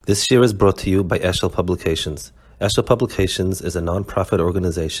This year is brought to you by Eshel Publications. Eshel Publications is a non-profit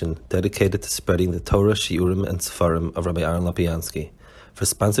organization dedicated to spreading the Torah, Shiurim, and Sefarim of Rabbi Aaron Lapiansky. For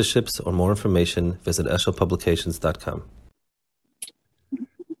sponsorships or more information, visit eshelpublications.com.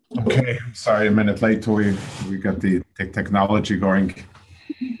 Okay, I'm sorry, a minute late. We got the technology going.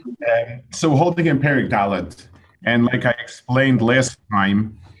 So holding in Perek Dalet, and like I explained last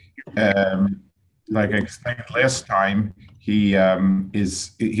time,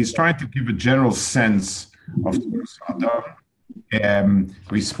 he's trying to give a general sense of Adam.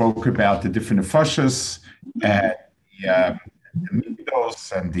 We spoke about the different nefashos, the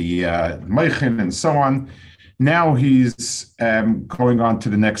midos and the meichin and so on. Now he's going on to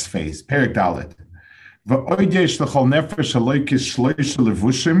the next phase, Perek Dalet. V'oid yesh l'chol nefesh haloikis shloisha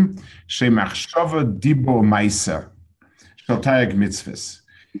levushim shemachshava dibo ma'aser shel tayag mitzvahs.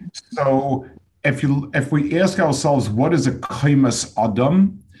 So if we ask ourselves, what is a kaimas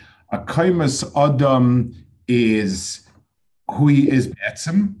adam? A kaimas adam is who he is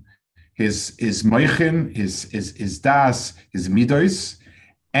be'etzem, his meichin, his das, his midos,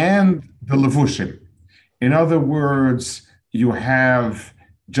 and the levushim. In other words, you have,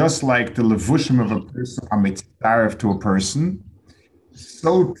 just like the levushim of a person are mitzvah to a person,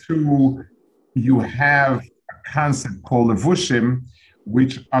 so too you have a concept called levushim,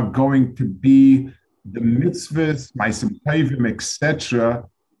 which are going to be the mitzvahs, ma'asim tovim, etc.,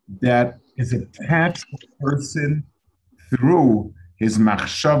 that is attached to a person through his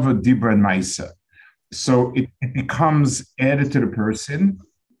machshava, dibra, and ma'aser. So it becomes added to the person,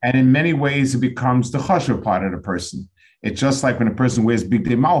 and in many ways it becomes the chashuv part of the person. It's just like when a person wears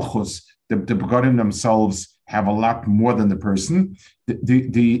bigdei malchus, the begotten themselves have a lot more than the person. The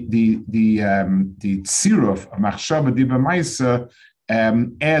tziruf of machshava, dibra, ma'aser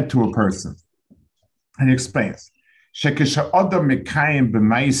add to a person. And he explains, Shekesha Adam Mekayim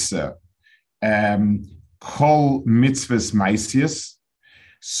b'ma'aser kol mitzvahs ma'asius.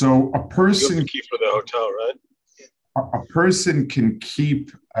 So a person you keep for the hotel, right? A person can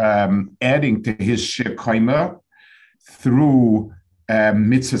keep adding to his shekayma through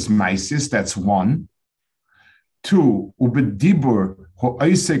mitzvahs ma'asius. That's one. Two, ubedibur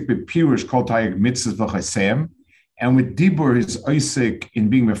ho'oisek bepirush kol tayag mitzvahs v'chasem. And with dibur is oisek in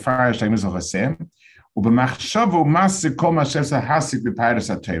being mefarish tayag mitzvahs v'chasem. Ubemachshavo masik kol mashevsa hasik b'payras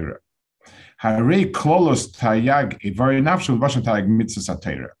haTorah. Harei klolos tayag evari nafshu v'bashan tayag mitzvahs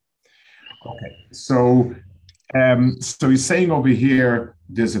haTorah. Okay, so he's saying over here,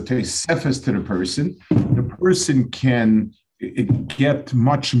 there's a tesefes to the person. The person can get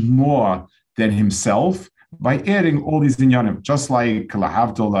much more than himself by adding all these inyanim. Just like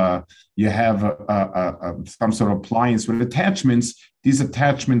lahavdol, you have some sort of appliance with attachments. These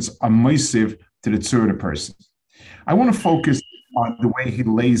attachments are moisiv to the tzur of the person. I want to focus on the way he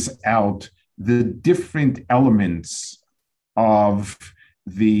lays out the different elements of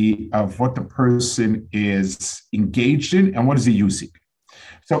what the person is engaged in and what is he using.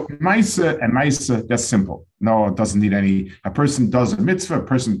 So Maisa, that's simple. No, it doesn't need any. A person does a mitzvah, a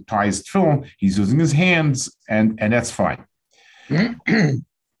person ties tefillin, he's using his hands, and that's fine.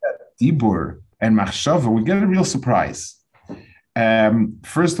 Dibur and machshava, we get a real surprise.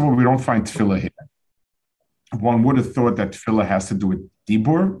 First of all, we don't find tefillah here. One would have thought that tefillah has to do with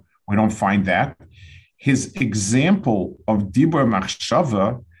dibur. We don't find that. His example of dibur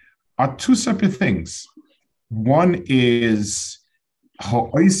machshava are two separate things. One is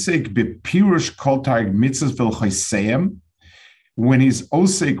ha'osek bepirush kol tayag mitzvahs v'chasem. When he's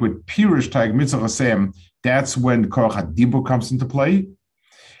osek with pirush tayag mitzvahs v'chasem, that's when korach hadibur comes into play.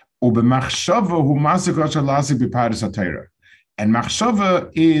 Ubemachshava hu masik lasik b'payras haTorah. And machshava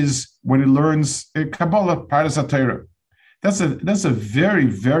is when he learns Kabbalah, Payras haTorah. That's a very,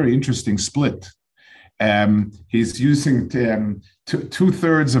 very interesting split. He's using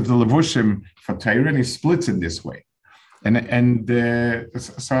 2/3 of the levushim for Torah, and he splits it this way.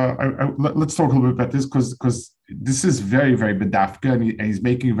 Let's talk a little bit about this because this is very, very bedafka, and he's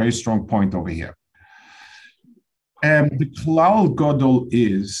making a very strong point over here. The klal gadol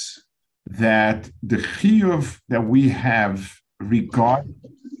is that the chiyuv that we have regarding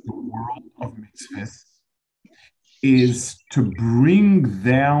the world of mitzvahs is to bring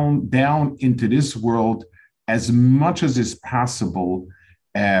down into this world as much as is possible,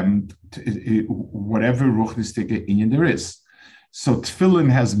 whatever ruchnistic inyan there is. So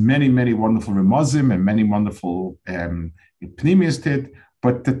tefillin has many, many wonderful remazim and many wonderful pnimius,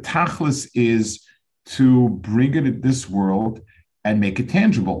 but the tachlis is to bring it in this world and make it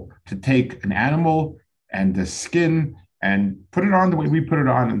tangible, to take an animal and the skin and put it on the way we put it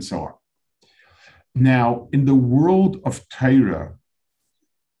on and so on. Now, in the world of Torah,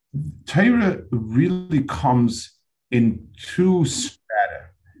 Torah really comes in two strata,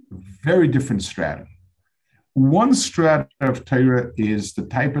 very different strata. One strata of Torah is the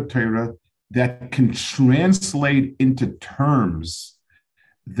type of Torah that can translate into terms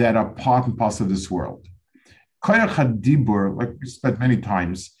that are part and parcel of this world. Koyach HaDibur, like we said many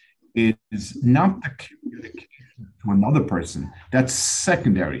times, is not the communication to another person. That's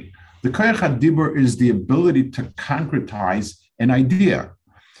secondary. The Koyach HaDibur is the ability to concretize an idea.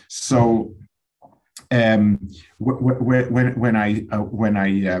 So when I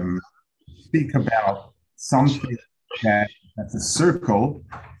speak about something that's a circle,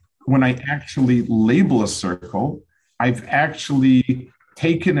 when I actually label a circle, I've actually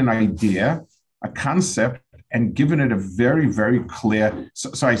taken an idea, a concept, and given it a very, very clear.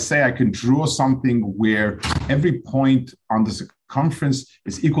 So I say I can draw something where every point on the circumference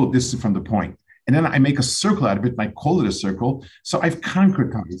is equal distance from the point. And then I make a circle out of it and I call it a circle. So I've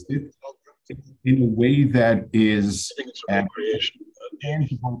concretized it in a way that is as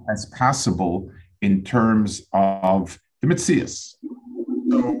tangible as possible in terms of the Metzias.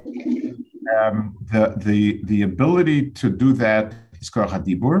 So the ability to do that is Koyach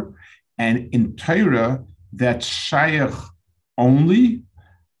HaDibur. And in Torah, that's shaykh only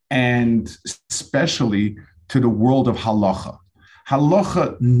and especially to the world of halacha.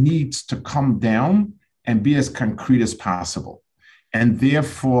 Halacha needs to come down and be as concrete as possible. And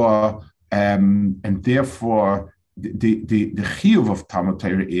therefore, the chiyuv of Talmud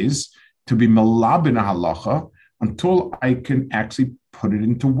Torah is to be malab in a halacha until I can actually put it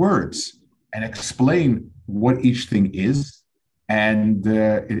into words and explain what each thing is, and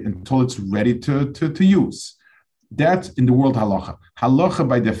until it's ready to use. That's in the world halacha. Halacha,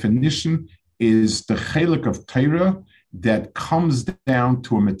 by definition, is the chelik of Torah that comes down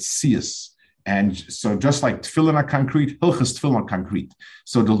to a metzias. And so just like tefillin are concrete, hilchas tefillin are concrete.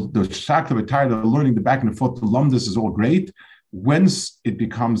 So the shakla, the Torah, the learning, the back and forth, the lumdus is all great. Once it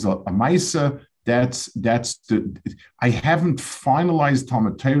becomes a maisa, I haven't finalized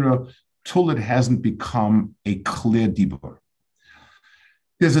Talmud Torah till it hasn't become a clear dibur.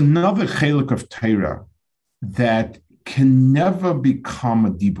 There's another chelik of Torah that can never become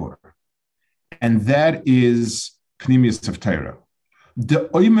a dibur, and that is pnimius of Torah. The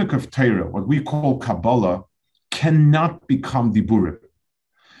oimek of Torah, what we call Kabbalah, cannot become diburim,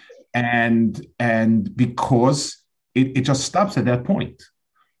 and because it just stops at that point,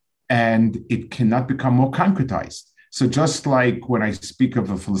 and it cannot become more concretized. So just like when I speak of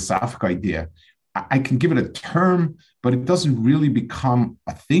a philosophical idea, I can give it a term, but it doesn't really become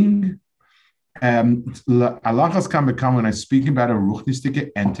a thing. Alachas can become, when I'm speaking about a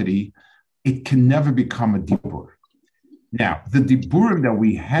ruchnistic entity, it can never become a dibur. Now, the diburim that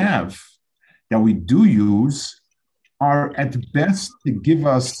we have, that we do use, are at best to give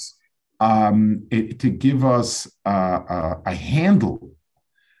us a handle,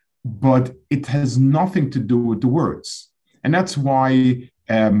 but it has nothing to do with the words, and that's why.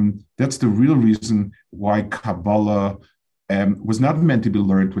 That's the real reason why Kabbalah was not meant to be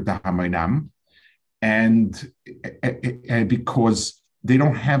learned with the Hamaynam, and because they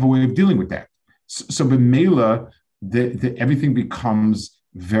don't have a way of dealing with that. So b'meila, everything becomes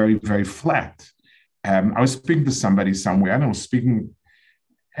very, very flat. I was speaking to somebody somewhere, and I was speaking,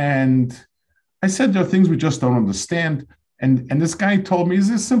 and I said there are things we just don't understand. And this guy told me, is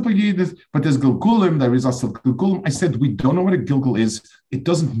this simple Yiddish? But there's Gilgulim, there is also Gilgulim. I said, we don't know what a Gilgul is. It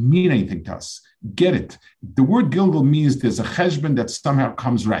doesn't mean anything to us. Get it. The word Gilgul means there's a cheshbon that somehow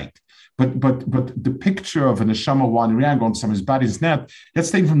comes right. But the picture of a neshama wandering around going somebody's body is not,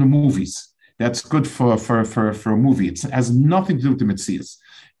 that's taken from the movies. That's good for a movie. It has nothing to do with the Metzias.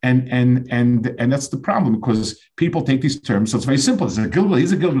 And that's the problem, because people take these terms. So it's very simple. It's a Gilgul,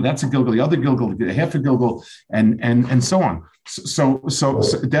 he's a Gilgul, that's a Gilgul, the other Gilgul, half a Gilgul, and so on. So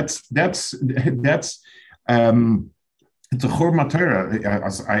that's it's a chor matera.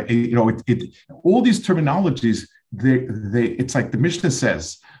 All these terminologies, it's like the Mishnah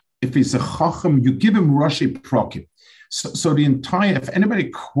says, if he's a chacham, you give him Rashi Prokim. So the entire, if anybody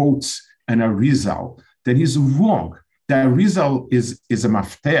quotes an Arizal, then he's wrong. The Arizal is a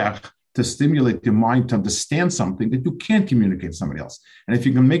mafteach to stimulate your mind to understand something that you can't communicate to somebody else. And if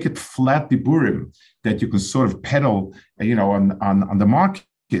you can make it flat diburim that you can sort of peddle, on the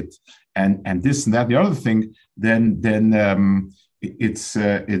market, and this and that, the other thing, then it's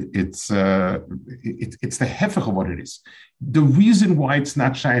the hefech of what it is. The reason why it's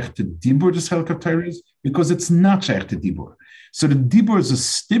not shaykh to dibur, the chelek of Torah, is because it's not shaykh to dibur. So the dibur is a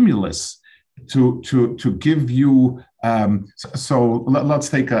stimulus to give you. So let's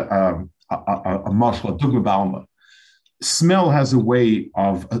take a marshal, a dugma balma. Smell has a way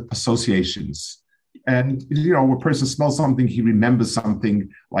of associations. And, a person smells something, he remembers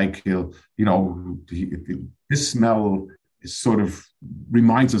something, like, this smell is sort of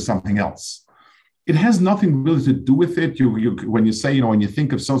reminds of something else. It has nothing really to do with it. When you say, when you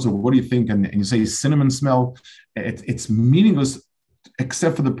think of so-so, what do you think? And you say cinnamon smell, it's meaningless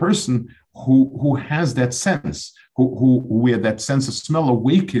except for the person who has that sense, where that sense of smell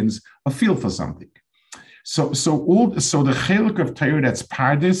awakens a feel for something. So the chelik of Torah that's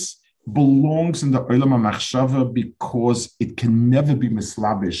Pardes belongs in the Olam HaMachshava because it can never be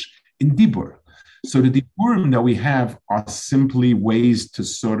mislabish in Dibur. So the Diburim that we have are simply ways to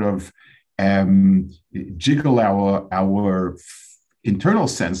sort of jiggle our internal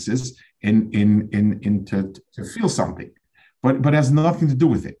senses to feel something, but it has nothing to do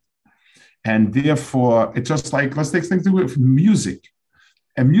with it. And therefore, it's just like, let's take things to do with music.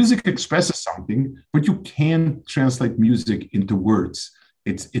 And music expresses something, but you can't translate music into words.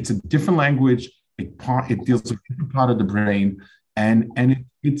 It's a different language. It deals with a different part of the brain, and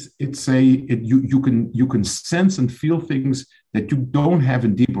you can sense and feel things that you don't have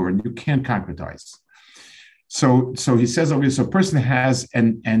in Dibur and you can't concretize. So he says over here, so a person has,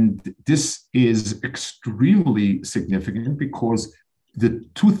 and this is extremely significant because the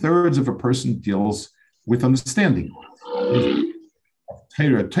 2/3 of a person deals with understanding.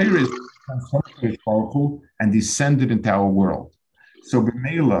 Torah is and descended into our world. So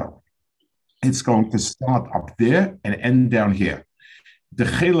B'meila, it's going to start up there and end down here. The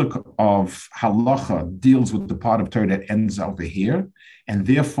chelik of halacha deals with the part of Torah that ends over here, and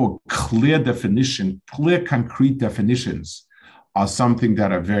therefore clear concrete definitions are something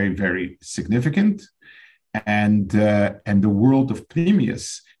that are very, very significant. And the world of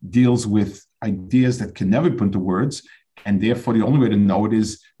Pnimius deals with ideas that can never be put into words, and therefore the only way to know it is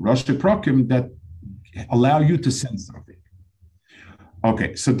Rosh Prokim that allow you to sense something.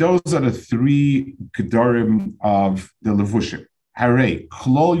 Okay, so those are the 3 Gedorim of the Levushim. Hare,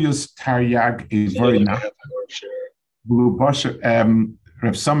 Klolius Taryag is very nice. Blue Bush,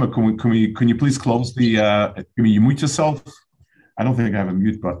 Reb Summer, can you please close the, can you mute yourself? I don't think I have a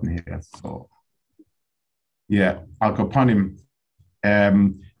mute button here, so. Yeah, Al Kapanim,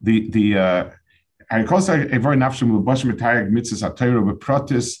 I call a very nafshe mulubashim etayag mitzvahs hatayra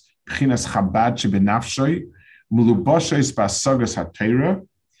beprotis b'chinas Chabad shebenafshay mulubashis b'asagas hatayra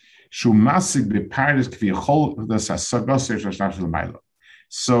shu masig b'pardes k'viyachol das asagas yesh nafshel ma'ila.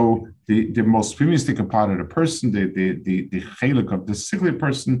 So the most primistic part of the person, the chelik of the sickly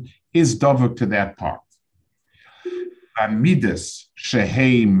person, is davuk to that part. Amidas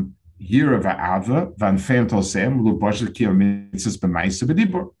sheheim yira va'ava v'anfeim tosem mulubashis ki mitzvahs b'maisa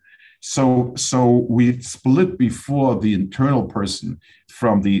b'dibur. So we split before the internal person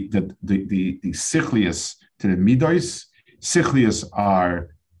from the sichlius to the midos. Sichlius are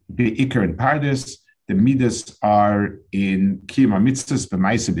the ikar and pardes. The midas are in kiyum mitzvahs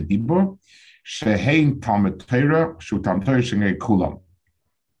b'maisa b'dibur. Shehein talmud Torah shu talmud Torah shenei kulam.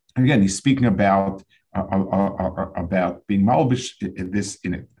 Again, he's speaking about being malbish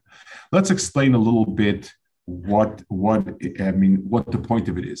in it. Let's explain a little bit what the point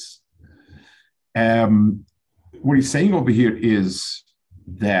of it is. What he's saying over here is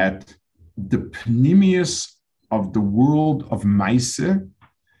that the pnimius of the world of Maaseh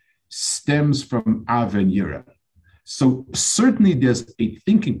stems from Av and Yira. So certainly there's a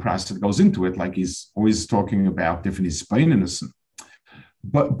thinking process that goes into it, like he's always talking about different ispaininosin.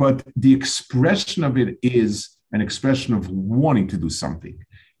 But the expression of it is an expression of wanting to do something.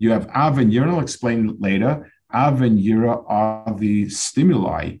 You have Av and Yira, I'll explain later. Av and Yira are the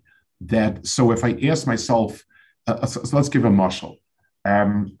stimuli that, so if I ask myself, so let's give a mashal.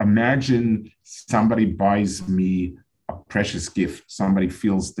 Imagine somebody buys me a precious gift. Somebody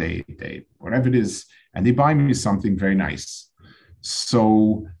feels they whatever it is, and they buy me something very nice.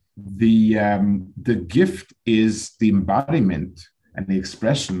 So the gift is the embodiment and the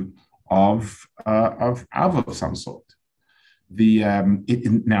expression of Av of some sort.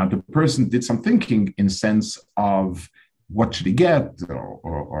 Now the person did some thinking in sense of what should he get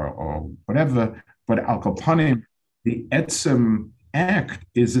or whatever, but al kapanim, the etzem act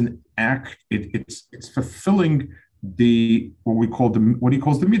is an act. It's fulfilling what he calls the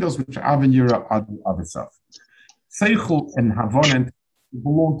midos, which Av and Yira are the other stuff. Seichel and Havonen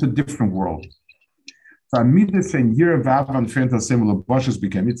belong to different worlds. So midos and Yira vav and fenta similar bushes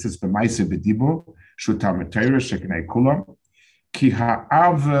became mitzvahs b'maisa b'dibo shutam etayra shekenei kulam ki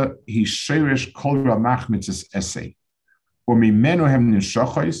ha'av hi sheresh kol ramach mitzvahs essay. וממנו הם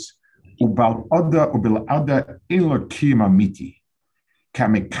נמשוכות, ובלעדה אין לו קיום אמיתי.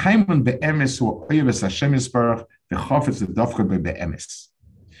 כמקיימן באמס הוא אוהב השם יסברך, וחופץ לדווקא באמס.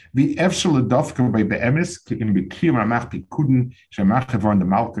 ואפשר לדווקא באמס, כי אם בקיר המח פיקודן, שהמח עבור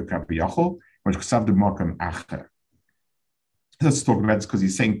למלכה כביכול, או שכסב דמוקם אחר. Let's talk about this because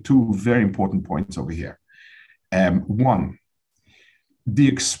he's saying two very important points over here. One, the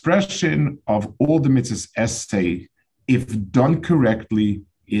expression of all the mitzvahs essay, if done correctly,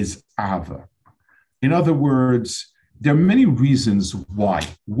 is ava. In other words, there are many reasons why.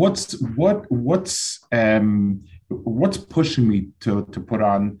 What's pushing me to put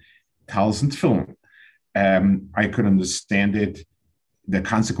on talis and tefillin? I could understand it, the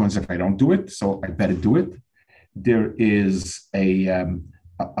consequence if I don't do it, so I better do it. There is a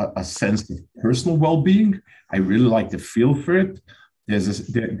sense of personal well-being. I really like the feel for it.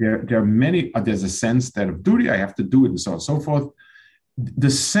 There are many. There's a sense that of duty. I have to do it, and so on and so forth. The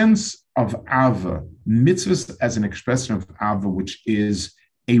sense of ava, mitzvahs as an expression of ava, which is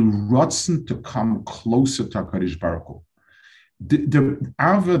a rotzen to come closer to HaKadosh Baruch Hu. The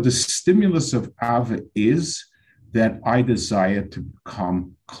ava, the stimulus of ava is that I desire to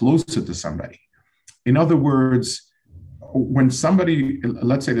become closer to somebody. In other words, when somebody,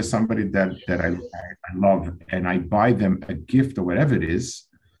 let's say there's somebody that I love and I buy them a gift or whatever it is,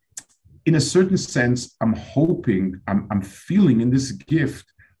 in a certain sense, I'm hoping, I'm feeling in this gift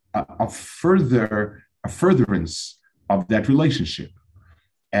a furtherance of that relationship.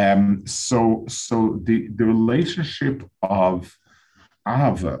 So the relationship of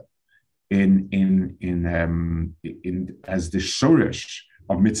Ahava in as the shoresh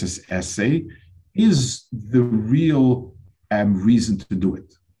of mitzvahs essay is the real reason to do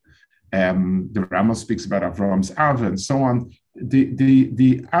it. The Rambam speaks about Avram's Ava and so on.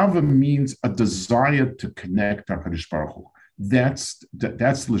 The Ava means a desire to connect to HaKadosh Baruch Hu. That's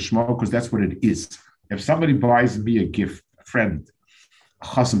Lishma, because that's what it is. If somebody buys me a gift, a friend, a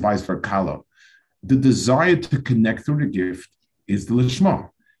chassan buys for a kala, the desire to connect through the gift is the Lishma,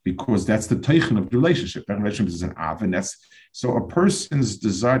 because that's the teichen of the relationship. That relationship is an Ava, and that's so a person's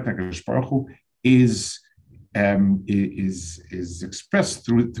desire to HaKadosh Baruch Hu is expressed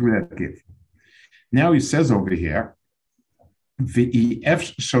through that gift. Now he says over here,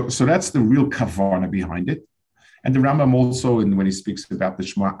 so that's the real kavana behind it. And the Rambam also, when he speaks about the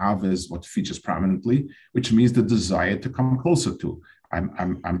Shema Ava, is what features prominently, which means the desire to come closer to.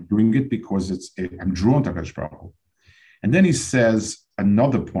 I'm doing it because I'm drawn to HaKadosh Baruch Hu. And then he says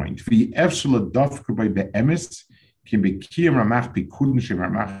another point. So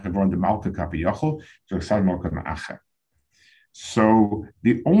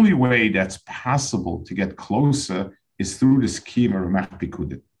the only way that's possible to get closer is through the scheme of Ramach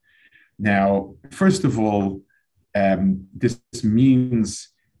Pikudin. Now, first of all, this means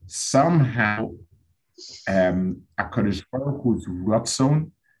somehow HaKadosh Baruch Hu's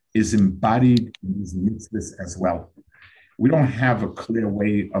Ratzon is embodied in these mitzvahs as well. We don't have a clear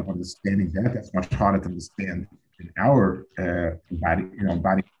way of understanding that. That's much harder to understand in our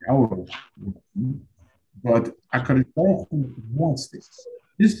embodying our. But HaKadosh Baruch Hu wants this.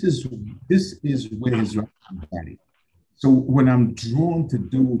 This is where his Ratzon is embodied. So when I'm drawn to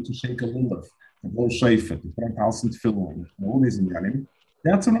shake a lulav, to blow shofar, to put on talis and tefillin, all these in Yanim,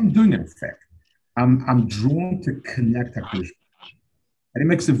 that's what I'm doing in effect. I'm drawn to connect HaKadosh. And it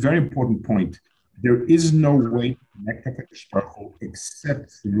makes a very important point. There is no way to connect HaKadosh Baruch Hu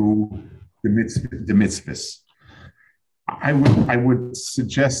except through the mitzvahs. I would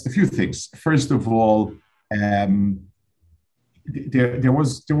suggest a few things. First of all, there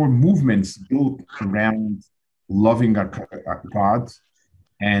were movements built around loving our God,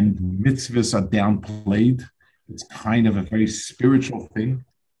 and mitzvahs are downplayed. It's kind of a very spiritual thing,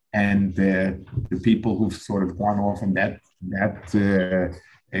 and the people who've sort of gone off on that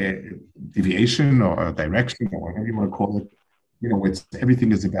deviation or direction or whatever you want to call it, it's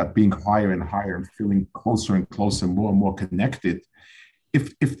everything is about being higher and higher and feeling closer and closer, more and more connected.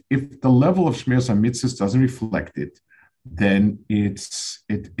 If the level of Shmiras HaMitzvahs doesn't reflect it, then it's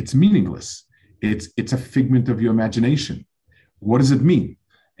meaningless. It's a figment of your imagination. What does it mean?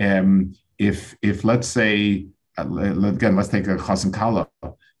 If let's say, again, let's take a chassan kala,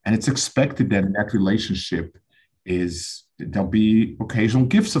 and it's expected that in that relationship there'll be occasional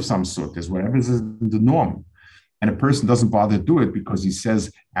gifts of some sort. There's whatever is the norm. And a person doesn't bother to do it because he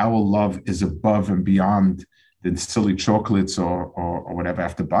says our love is above and beyond the silly chocolates or whatever I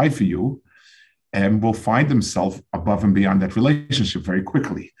have to buy for you, and will find himself above and beyond that relationship very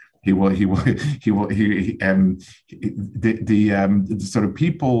quickly. The sort of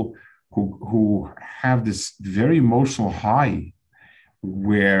people who have this very emotional high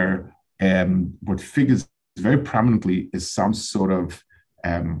where what figures very prominently is some sort of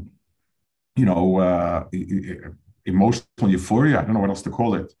you know, emotional euphoria. I don't know what else to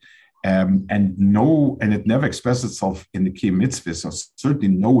call it. And it never expresses itself in the key mitzvah. So certainly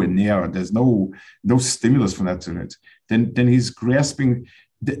nowhere near. There's no stimulus from that to it. Then he's grasping.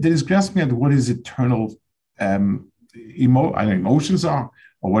 Then he's grasping at what his eternal emotions are,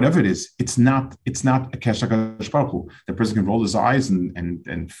 or whatever it is. It's not a Kesher HaKadosh Baruch Hu. The person can roll his eyes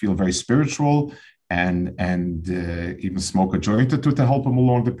and feel very spiritual and even smoke a joint or two to help him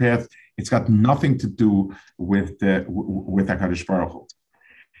along the path. It's got nothing to do with HaKadosh Baruch Hu.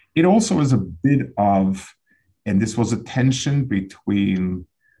 It also is a bit of, and this was a tension between,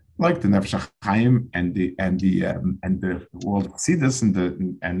 like the Nefesh HaChaim and the world of Chassidus and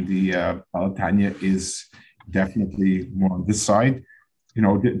the Baal Tanya is definitely more on this side. You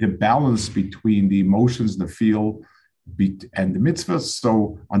know, the balance between the emotions, the feel, and the mitzvah.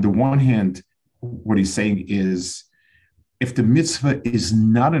 So on the one hand, what he's saying is, if the mitzvah is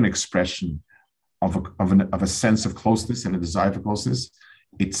not an expression of a sense of closeness and a desire for closeness,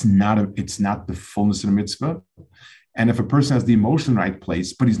 it's not the fullness of the mitzvah. And if a person has the emotion in the right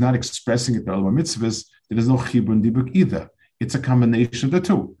place, but he's not expressing it to other mitzvahs, there is no chibur and dibuk either. It's a combination of the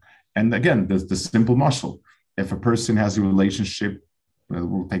two. And again, there's the simple mashal. If a person has a relationship,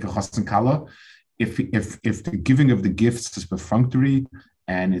 we'll take a chassan kala. If the giving of the gifts is perfunctory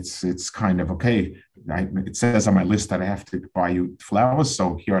and it's kind of okay, it says on my list that I have to buy you flowers,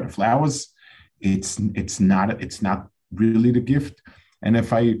 so here are the flowers. It's not really the gift. And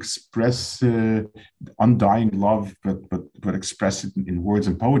if I express undying love, but express it in words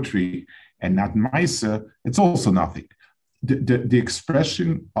and poetry and not in Maisa, it's also nothing. The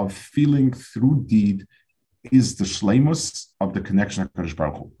expression of feeling through deed is the shleimus of the connection of HaKadosh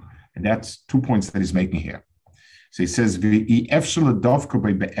Baruch Hu. And that's 2 points that he's making here. So he says, because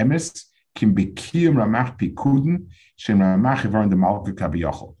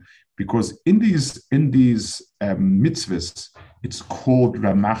in these mitzvahs, it's called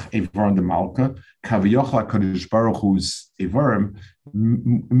Ramach Evarim de Malka, Kaviyachal HaKadosh Baruch Hu's Evarim,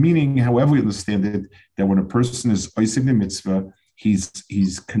 meaning, however we understand it, that when a person is oisem the mitzvah,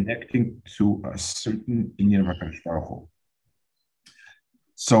 he's connecting to a certain inyan of HaKadosh Baruch Hu.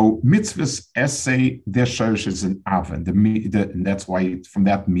 So mitzvahs essay their shorish is an aven, and that's why from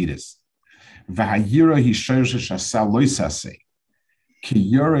that midas. V'hayira he shorish shasa loisase, ki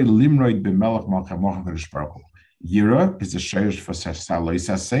yore limroid b'melech malcha mocha HaKadosh Baruch Hu. Yira is the shorish for shasa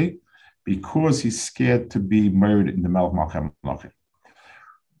loisase because he's scared to be murdered in the melech malcha mocha.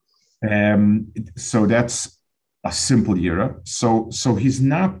 So that's a simple yira. So he's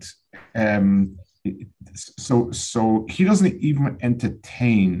not. So he doesn't even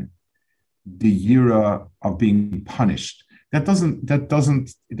entertain the yira of being punished. That's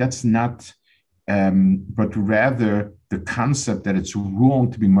not. But rather the concept that it's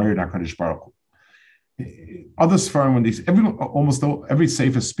wrong to be murdered on HaKadosh Baruch Hu. Other Sfarim, when almost every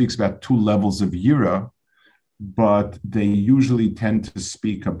sefer speaks about 2 levels of yira, but they usually tend to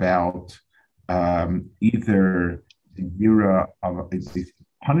speak about either the yira of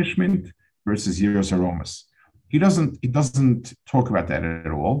punishment versus yiras aromas. He doesn't talk about that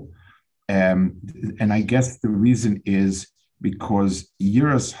at all, and I guess the reason is because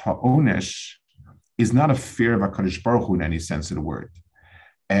yiras ha'onesh is not a fear of HaKadosh Baruch Hu in any sense of the word.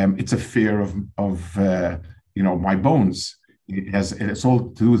 It's a fear of my bones. It's all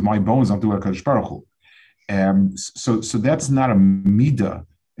to do with my bones, not to do with HaKadosh Baruch Hu. So that's not a midah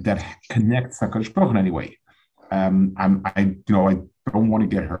that connects HaKadosh Baruch Hu in any way. I don't want to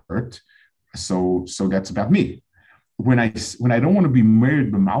get hurt, so that's about me. When I don't want to be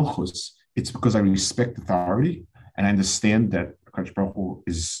married by Malchus, it's because I respect authority and I understand that HaKadosh Baruch Hu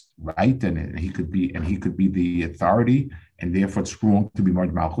is right and he could be the authority, and therefore it's wrong to be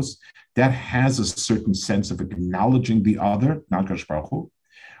married Malchus. That has a certain sense of acknowledging the other, not HaKadosh Baruch Hu.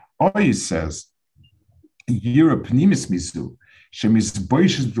 Oy says, Yira pnimis mizu,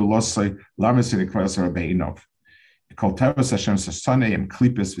 shemizboishes v'losai lames in ekvas rabeinov. Kol tevas Hashem sasane em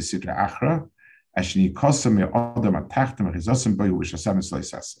klipes v'sitra achra, ashni kosam me'odam atachtem v'chizosim boyu v'shasam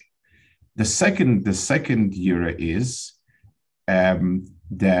esloisase. The second yira is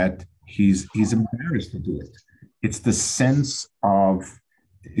that he's embarrassed to do it. It's the sense of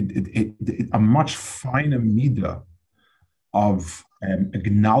a much finer midah of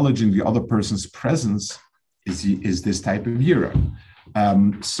acknowledging the other person's presence is this type of yira.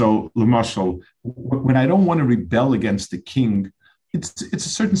 So, Lamashal, when I don't want to rebel against the king, it's a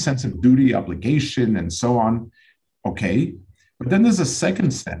certain sense of duty, obligation, and so on. Okay, but then there's a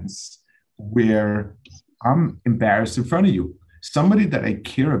second sense where I'm embarrassed in front of you, somebody that I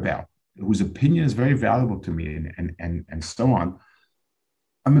care about, whose opinion is very valuable to me, and so on.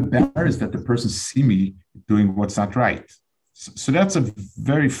 I'm embarrassed that the person see me doing what's not right. So that's a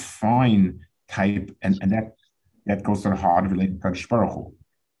very fine type, and that goes to the heart of relating to Kadosh Baruch Hu.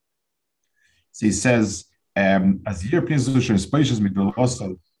 So he says, as here Pinzush and Spacious mit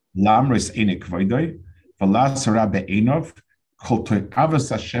Velosa Lamris Ene Kvoidoi, Velasara Be'enov, Koltoi Avas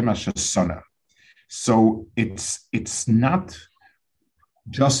Hashem Ashasona. So it's not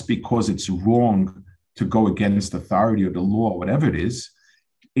just because it's wrong to go against authority or the law, or whatever it is.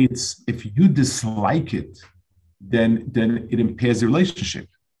 It's if you dislike it, then it impairs the relationship.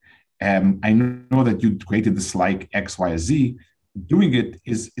 I know that you greatly dislike X, Y, or Z. Doing it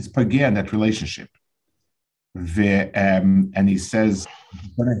is pagaya in that relationship. And he says,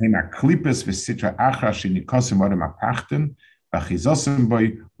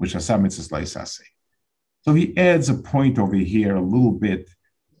 so he adds a point over here a little bit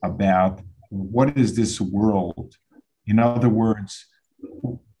about what is this world? In other words,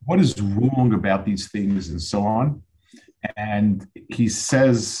 what is wrong about these things and so on? And he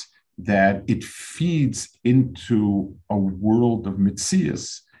says that it feeds into a world of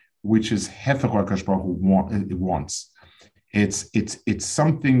mitzias, which is Hefech HaKadosh Baruch Hu wants. It's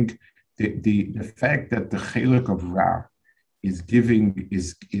something. The fact that the Chelek of Ra is giving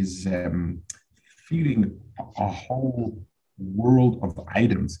is feeding a whole world of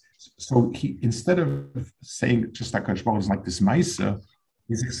items. So he, instead of saying just like HaKadosh Baruch Hu is like this Maisa,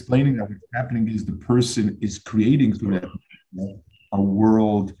 he's explaining that what's happening is the person is creating through that a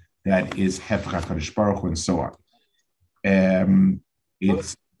world that is Hefech HaKadosh Baruch Hu and so on.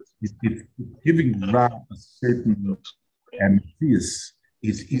 It's giving Ra a certain piece.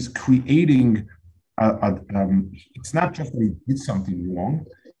 Is creating it's not just that he did something wrong,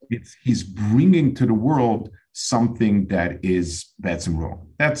 it's he's bringing to the world something that's wrong.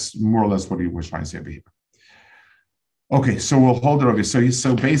 That's more or less what he was trying to say over here. Okay, so we'll hold it over here.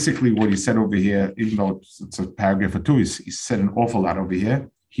 So basically what he said over here, even though it's a paragraph or two, he said an awful lot over here.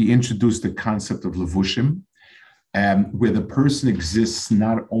 He introduced the concept of levushim, where the person exists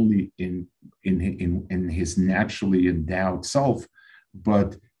not only in his naturally endowed self,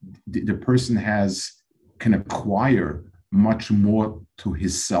 but the person can acquire much more to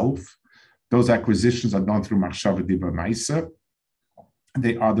his self. Those acquisitions are done through Machshava Dibur Maisa.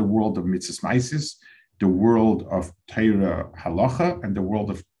 They are the world of Mitzvahs Maisis, the world of Torah Halacha, and the world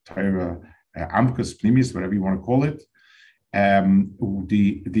of Torah Amkas Pnimis, whatever you want to call it.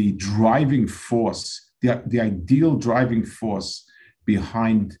 The driving force, the ideal driving force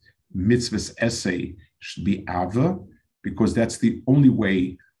behind Mitzvahs essay should be Ava, because that's the only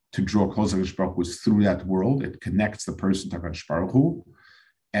way to draw closer to HaKadosh Baruch Hu is through that world. It connects the person to HaKadosh Baruch Hu.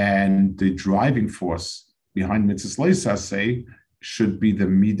 And the driving force behind Mitzvahs Leisaseh should be the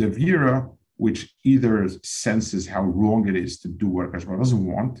Midah Vira, which either senses how wrong it is to do what HaKadosh Baruch Hu doesn't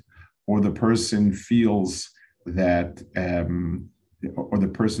want, or the person feels that, or the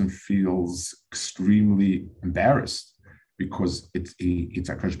person feels extremely embarrassed because it's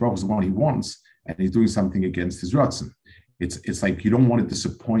HaKadosh Baruch Hu is the one he wants, and he's doing something against his ratzon. It's like you don't want to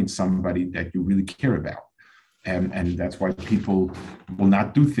disappoint somebody that you really care about. And that's why people will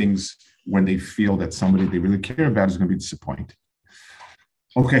not do things when they feel that somebody they really care about is going to be disappointed.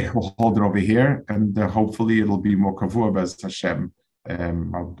 Okay, we'll hold it over here, and hopefully it'll be more kavua b'ez Hashem.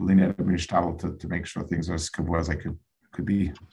 I'll lean out to make sure things are as kavua as I could be.